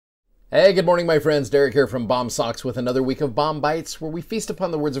Hey, good morning, my friends. Derek here from BOM Socks with another week of BOM Bites, where we feast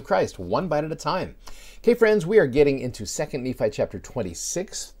upon the words of Christ, one bite at a time. Okay, friends, we are getting into 2 Nephi chapter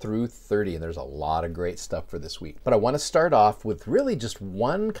 26 through 30, and there's a lot of great stuff for this week. But I want to start off with really just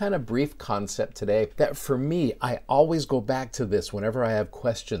one kind of brief concept today that for me, I always go back to this whenever I have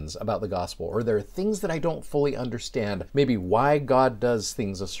questions about the gospel, or there are things that I don't fully understand, maybe why God does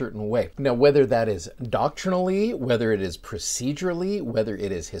things a certain way. Now, whether that is doctrinally, whether it is procedurally, whether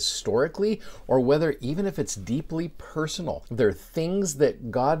it is historically, or whether even if it's deeply personal, there are things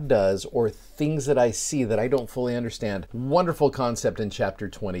that God does or things that I see that I don't fully understand. Wonderful concept in chapter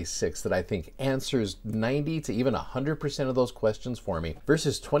 26 that I think answers 90 to even 100% of those questions for me.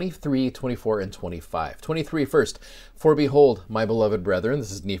 Verses 23, 24, and 25. 23 first. For behold, my beloved brethren, this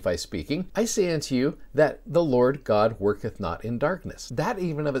is Nephi speaking, I say unto you that the Lord God worketh not in darkness. That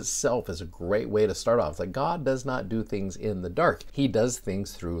even of itself is a great way to start off. It's like God does not do things in the dark. He does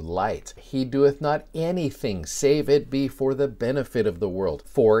things through light. He doeth not anything save it be for the benefit of the world.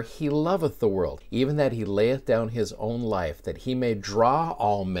 For he loveth the world, even that he layeth down his own life, that he may draw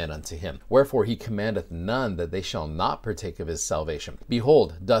all men unto him. Wherefore he commandeth none that they shall not partake of his salvation.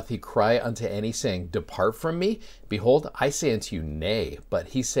 Behold, doth he cry unto any, saying, Depart from me? Behold, I say unto you, Nay, but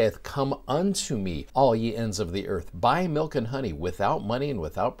he saith, Come unto me, all ye ends of the earth, buy milk and honey, without money and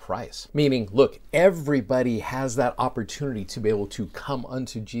without price. Meaning, look, everybody has that opportunity to be able to come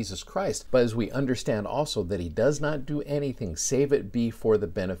unto Jesus Christ, but as we understand also that he does not do anything save it be for the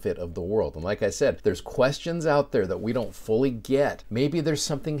benefit of the world. And like I said, there's questions out there that we don't fully get. Maybe there's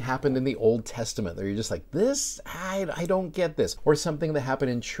something happened in the Old Testament that you're just like, this, I don't get this. Or something that happened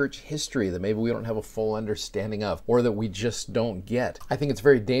in church history that maybe we don't have a full understanding of, or that we just don't get. I think it's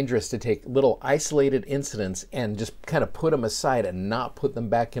very dangerous to take little isolated incidents and just kind of put them aside and not put them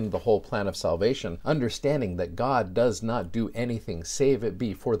back into the whole plan of salvation, understanding that God does not do anything save it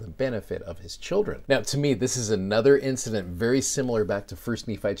be for the benefit of his children. Now, to me, this is another incident very similar back to 1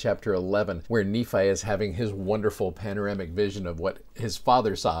 Nephi chapter 11, where Nephi is having his wonderful panoramic vision of what his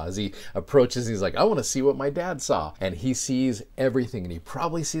father saw as he approaches. He's like, I want to see what my dad saw. And he sees everything, and he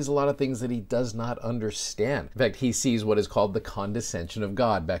probably sees a lot of things that he does not understand. In fact, he sees what is called the condescension of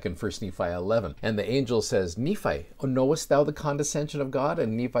God back in 1 Nephi 11. And the angel says, Nephi, knowest thou the condescension of God?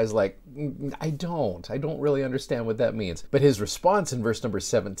 And Nephi's like, I don't really understand what that means. But his response in verse number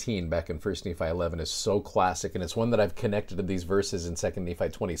 17 back in 1 Nephi 11 is so classic, and it's one that I've connected to these verses in 2 Nephi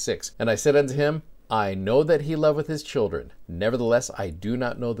 26. And I said unto him, I know that he loveth his children. Nevertheless, I do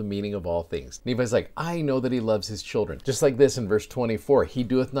not know the meaning of all things. Nephi's like, I know that he loves his children. Just like this in verse 24, he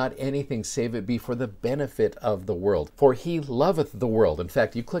doeth not anything save it be for the benefit of the world. For he loveth the world. In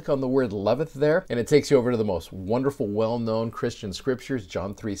fact, you click on the word loveth there, and it takes you over to the most wonderful, well-known Christian scriptures,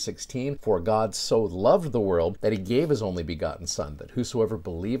 John 3:16. For God so loved the world that he gave his only begotten Son, that whosoever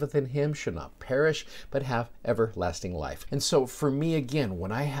believeth in him should not perish, but have everlasting life. And so for me, again,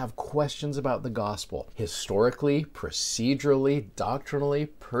 when I have questions about the gospel, historically, procedurally, doctrinally,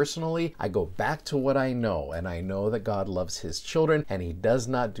 personally, I go back to what I know, and I know that God loves his children, and he does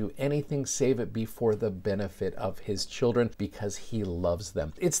not do anything save it be for the benefit of his children, because he loves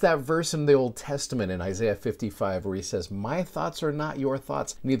them. It's that verse in the Old Testament in Isaiah 55 where he says, My thoughts are not your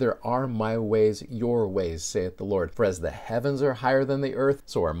thoughts, neither are my ways your ways, saith the Lord. For as the heavens are higher than the earth,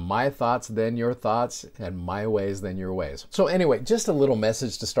 so are my thoughts than your thoughts, and my ways than your ways. So anyway, just a little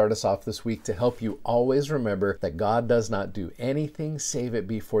message to start us off this week to help you always remember that God does not do anything save it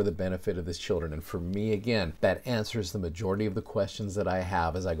be for the benefit of his children. And for me, again, that answers the majority of the questions that I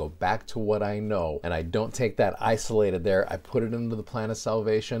have as I go back to what I know, and I don't take that isolated there. I put it into the plan of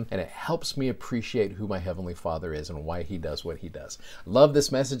salvation, and it helps me appreciate who my Heavenly Father is and why he does what he does. Love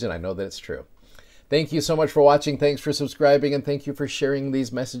this message, and I know that it's true. Thank you so much for watching. Thanks for subscribing, and thank you for sharing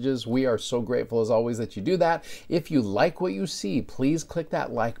these messages. We are so grateful as always that you do that. If you like what you see, please click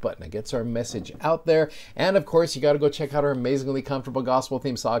that like button. It gets our message out there. And of course, you got to go check out our amazingly comfortable gospel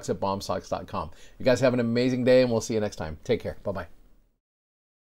themed socks at BOMsocks.com. You guys have an amazing day, and we'll see you next time. Take care. Bye-bye.